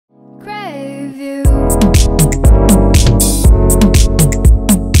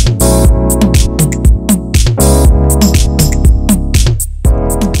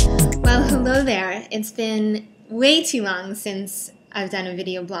way too long since I've done a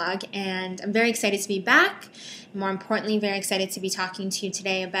video blog, and I'm very excited to be back. More importantly, very excited to be talking to you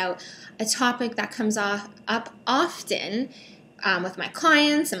today about a topic that comes up often with my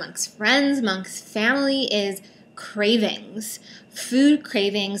clients, amongst friends, amongst family, is cravings, food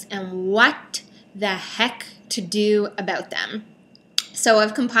cravings, and what the heck to do about them. So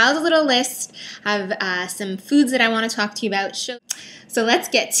I've compiled a little list of some foods that I want to talk to you about. So let's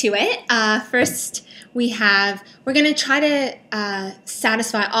get to it. First, we're going to try to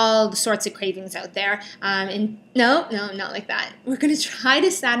satisfy all the sorts of cravings out there. No, not like that. We're going to try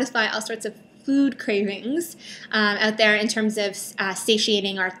to satisfy all sorts of food cravings out there in terms of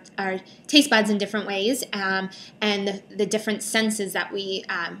satiating our taste buds in different ways, and the different senses that we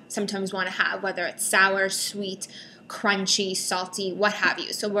sometimes want to have, whether it's sour, sweet, crunchy, salty, what have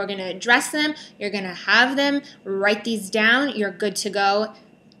you. So we're going to address them. You're going to have them. Write these down. You're good to go.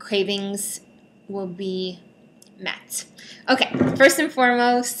 Cravings will be met. Okay, first and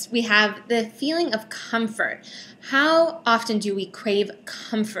foremost, we have the feeling of comfort. How often do we crave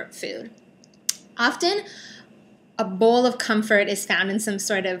comfort food? Often, a bowl of comfort is found in some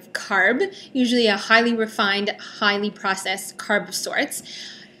sort of carb, usually a highly refined, highly processed carb of sorts.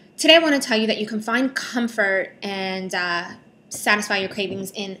 Today I want to tell you that you can find comfort and satisfy your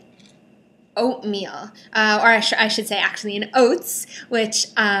cravings in oatmeal, or I should say actually in oats, which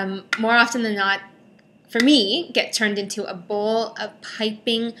more often than not, for me, get turned into a bowl of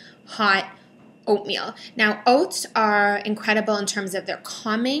piping hot oatmeal. Now, oats are incredible in terms of their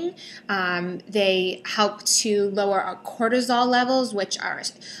calming. They help to lower our cortisol levels, which are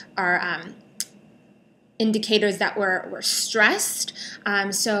indicators that we're stressed.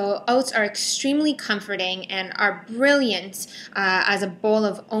 So oats are extremely comforting and are brilliant as a bowl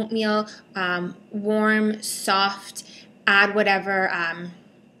of oatmeal, warm, soft. Add whatever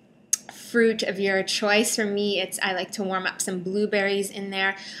fruit of your choice. For me, I like to warm up some blueberries in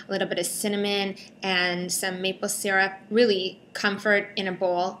there, a little bit of cinnamon, and some maple syrup. Really comfort in a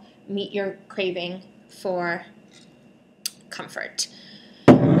bowl. Meet your craving for comfort.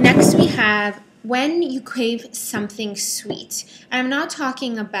 Next, we have when you crave something sweet. And I'm not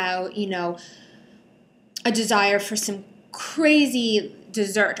talking about, a desire for some crazy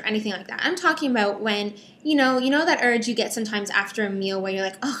dessert or anything like that. I'm talking about when, you know that urge you get sometimes after a meal where you're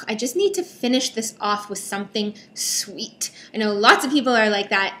like, oh, I just need to finish this off with something sweet. I know lots of people are like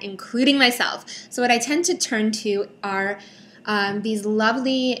that, including myself. So what I tend to turn to are these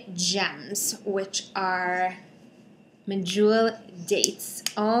lovely gems, which are medjool dates.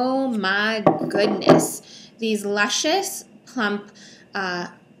 Oh my goodness. These luscious, plump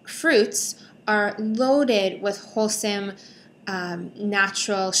fruits are loaded with wholesome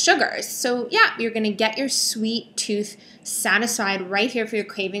natural sugars. So yeah, you're going to get your sweet tooth satisfied right here for your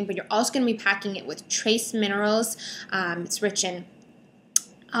craving, but you're also going to be packing it with trace minerals. It's rich in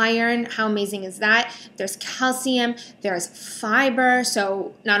iron. How amazing is that? There's calcium, there's fiber.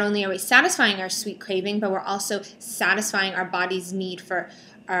 So not only are we satisfying our sweet craving, but we're also satisfying our body's need for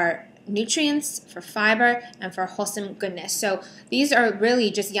our nutrients, for fiber, and for wholesome goodness. So these are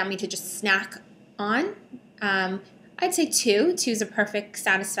really just yummy to just snack on. I'd say two. Two is a perfect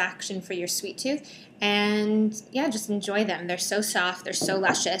satisfaction for your sweet tooth. And yeah, just enjoy them. They're so soft. They're so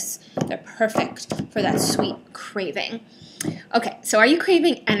luscious. They're perfect for that sweet craving. Okay, so are you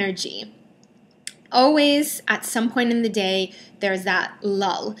craving energy? Always, at some point in the day, there's that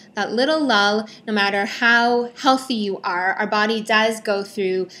lull, that little lull. No matter how healthy you are, our body does go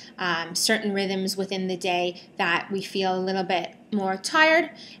through certain rhythms within the day that we feel a little bit more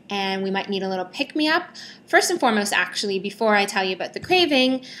tired and we might need a little pick-me-up. First and foremost, actually, before I tell you about the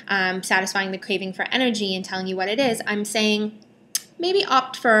craving, satisfying the craving for energy and telling you what it is, I'm saying maybe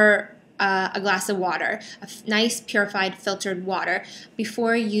opt for a glass of water, a nice purified filtered water,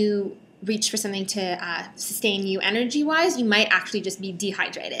 before you reach for something to sustain you energy-wise. You might actually just be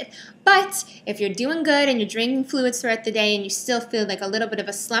dehydrated. But if you're doing good and you're drinking fluids throughout the day and you still feel like a little bit of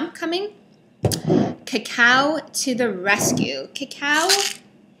a slump coming, cacao to the rescue. Cacao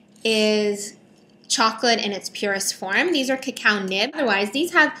is chocolate in its purest form. These are cacao nibs. Otherwise,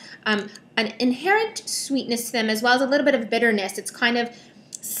 these have an inherent sweetness to them as well as a little bit of bitterness. It's kind of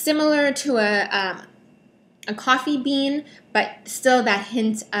similar to a coffee bean, but still that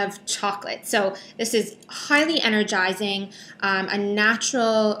hint of chocolate. So this is highly energizing, a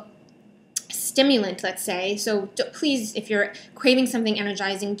natural stimulant, let's say. So please, if you're craving something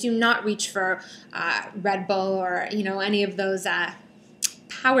energizing, do not reach for Red Bull or any of those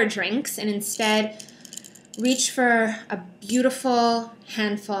power drinks, and instead reach for a beautiful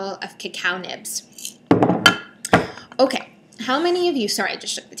handful of cacao nibs. Okay, how many of you, sorry, I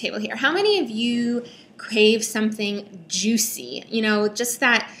just shook the table here. How many of you crave something juicy. You know, just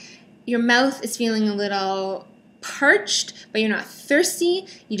that your mouth is feeling a little parched, but you're not thirsty.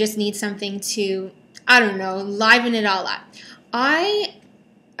 You just need something to, I don't know, liven it all up.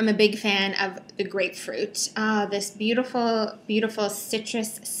 I'm a big fan of the grapefruit. This beautiful, beautiful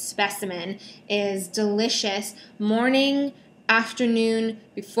citrus specimen is delicious morning, afternoon,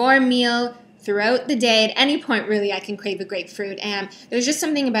 before a meal, throughout the day. At any point, really, I can crave a grapefruit. And there's just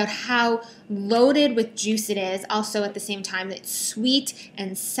something about how loaded with juice it is. Also, at the same time, it's sweet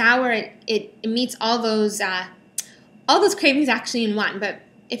and sour. It meets all those cravings actually in one. But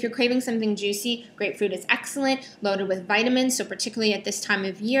if you're craving something juicy, grapefruit is excellent, loaded with vitamins. So particularly at this time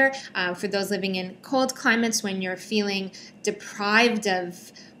of year, for those living in cold climates, when you're feeling deprived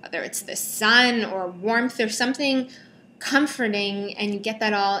of whether it's the sun or warmth or something comforting, and you get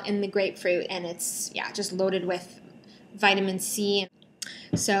that all in the grapefruit, and it's just loaded with vitamin C.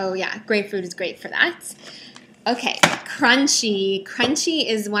 So grapefruit is great for that. Okay, crunchy. Crunchy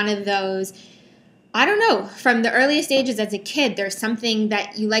is one of those, I don't know, from the earliest ages as a kid, there's something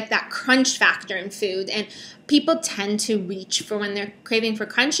that you like, that crunch factor in food. And people tend to reach for, when they're craving for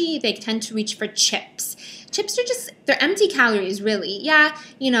crunchy, they tend to reach for chips. Chips are they're empty calories, really. Yeah,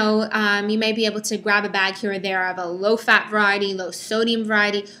 you may be able to grab a bag here or there of a low-fat variety, low-sodium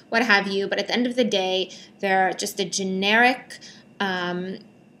variety, what have you. But at the end of the day, they're just a generic,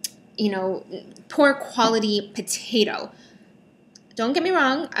 poor quality potato. Don't get me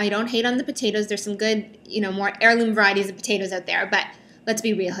wrong, I don't hate on the potatoes. There's some good, more heirloom varieties of potatoes out there, but let's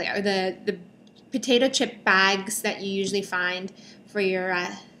be real here. The potato chip bags that you usually find for your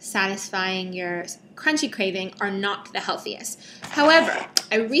satisfying your crunchy craving are not the healthiest. However,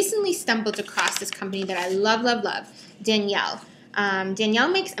 I recently stumbled across this company that I love, love, love, Danielle. Danielle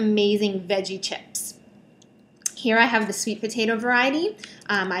makes amazing veggie chips. Here I have the sweet potato variety.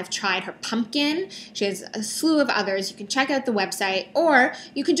 I've tried her pumpkin. She has a slew of others. You can check out the website, or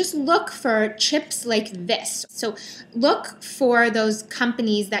you can just look for chips like this. So look for those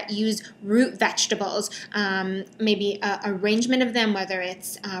companies that use root vegetables, maybe an arrangement of them, whether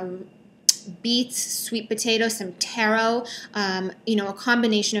it's beets, sweet potato, some taro, a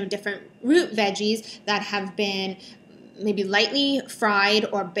combination of different root veggies that have been maybe lightly fried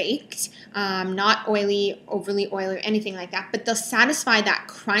or baked, not oily, overly oily or anything like that, but they'll satisfy that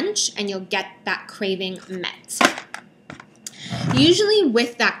crunch and you'll get that craving met. Usually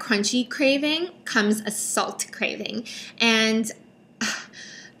with that crunchy craving comes a salt craving, and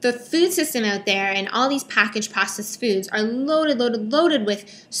the food system out there and all these packaged processed foods are loaded, loaded, loaded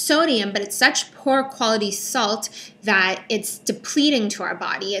with sodium, but it's such poor quality salt that it's depleting to our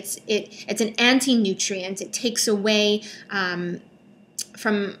body. It's an anti-nutrient. It takes away from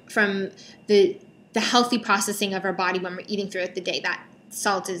the healthy processing of our body when we're eating throughout the day. That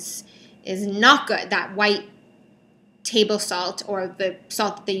salt is not good. That white table salt, or the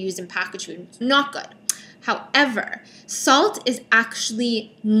salt that they use in packaged food, is not good. However, salt is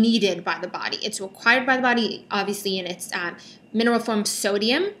actually needed by the body. It's required by the body, obviously, in its mineral form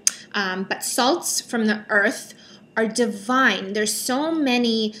sodium. But salts from the earth are divine. There's so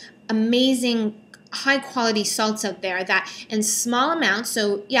many amazing, high-quality salts out there that in small amounts,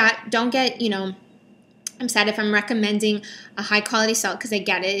 so don't get, upset if I'm recommending a high-quality salt, because I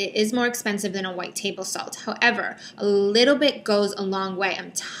get it. It is more expensive than a white table salt. However, a little bit goes a long way.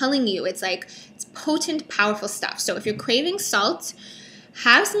 I'm telling you, it's potent, powerful stuff. So if you're craving salt,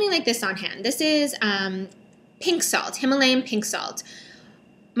 have something like this on hand. This is pink salt, Himalayan pink salt.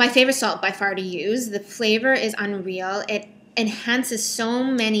 My favorite salt by far to use. The flavor is unreal. It enhances so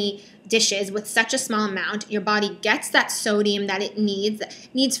many dishes with such a small amount. Your body gets that sodium that it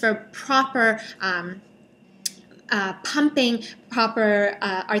needs for proper pumping, proper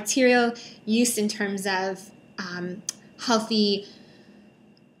arterial use in terms of healthy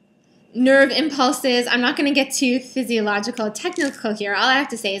nerve impulses. I'm not going to get too physiological, technical here. All I have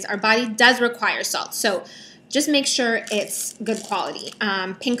to say is our body does require salt. So just make sure it's good quality.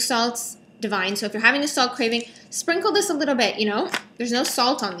 Pink salt's divine. So if you're having a salt craving, sprinkle this a little bit, There's no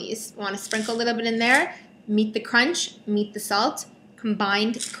salt on these. You want to sprinkle a little bit in there. Meet the crunch, meet the salt.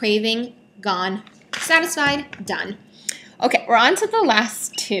 Combined craving, gone. Satisfied, done. Okay, we're on to the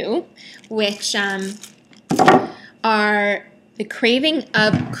last two, which are the craving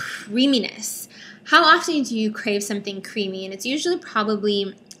of creaminess. How often do you crave something creamy? And it's usually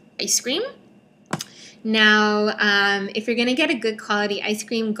probably ice cream. Now, if you're going to get a good quality ice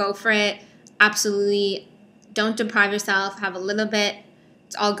cream, go for it. Absolutely. Don't deprive yourself. Have a little bit.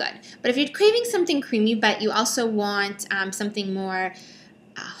 It's all good. But if you're craving something creamy, but you also want something more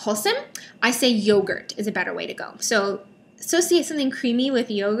wholesome, I say yogurt is a better way to go. So associate something creamy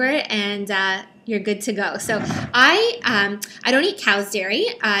with yogurt, and you're good to go. So I don't eat cow's dairy.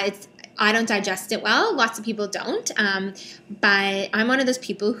 I don't digest it well. Lots of people don't. But I'm one of those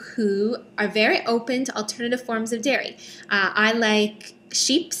people who are very open to alternative forms of dairy. I like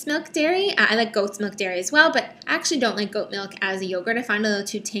sheep's milk dairy. I like goat's milk dairy as well, but I actually don't like goat milk as a yogurt. I find it a little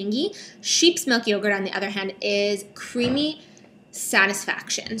too tangy. Sheep's milk yogurt, on the other hand, is creamy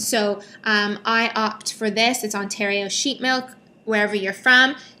satisfaction. So I opt for this. It's Ontario sheep milk. Wherever you're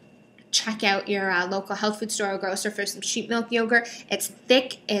from, check out your local health food store or grocer for some sheep milk yogurt. It's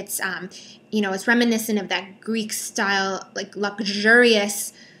thick. It's it's reminiscent of that Greek style, like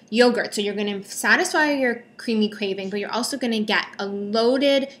luxurious yogurt. So you're going to satisfy your creamy craving, but you're also going to get a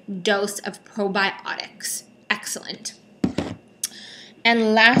loaded dose of probiotics. Excellent.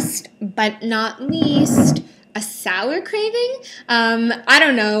 And last but not least, a sour craving. I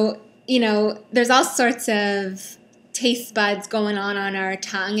don't know. There's all sorts of taste buds going on our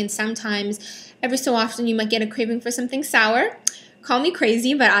tongue, and sometimes, every so often, you might get a craving for something sour. Call me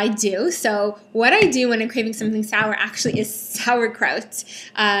crazy, but I do. So what I do when I'm craving something sour actually is sauerkraut.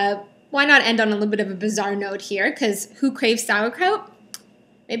 Why not end on a little bit of a bizarre note here? Because who craves sauerkraut?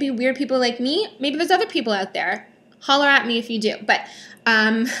 Maybe weird people like me. Maybe there's other people out there. Holler at me if you do. But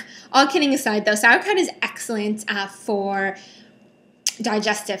all kidding aside, though, sauerkraut is excellent for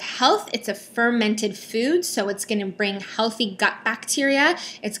digestive health. It's a fermented food, so it's going to bring healthy gut bacteria.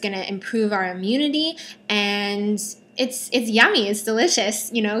 It's going to improve our immunity, and it's yummy. It's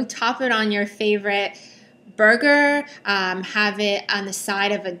delicious. Top it on your favorite burger. Have it on the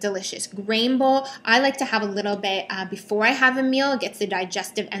side of a delicious grain bowl. I like to have a little bit before I have a meal. It gets the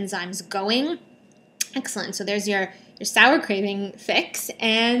digestive enzymes going. Excellent. So there's your sour craving fix,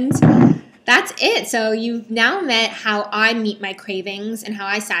 and that's it. So you've now met how I meet my cravings and how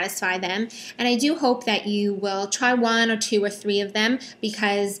I satisfy them. And I do hope that you will try 1 or 2 or 3 of them,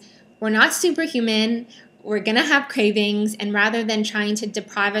 because we're not superhuman. We're going to have cravings. And rather than trying to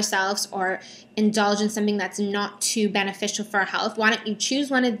deprive ourselves or indulge in something that's not too beneficial for our health, why don't you choose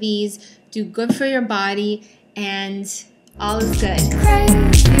one of these, do good for your body, and all is good. Crave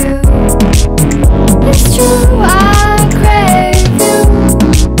you. It's true, I crave.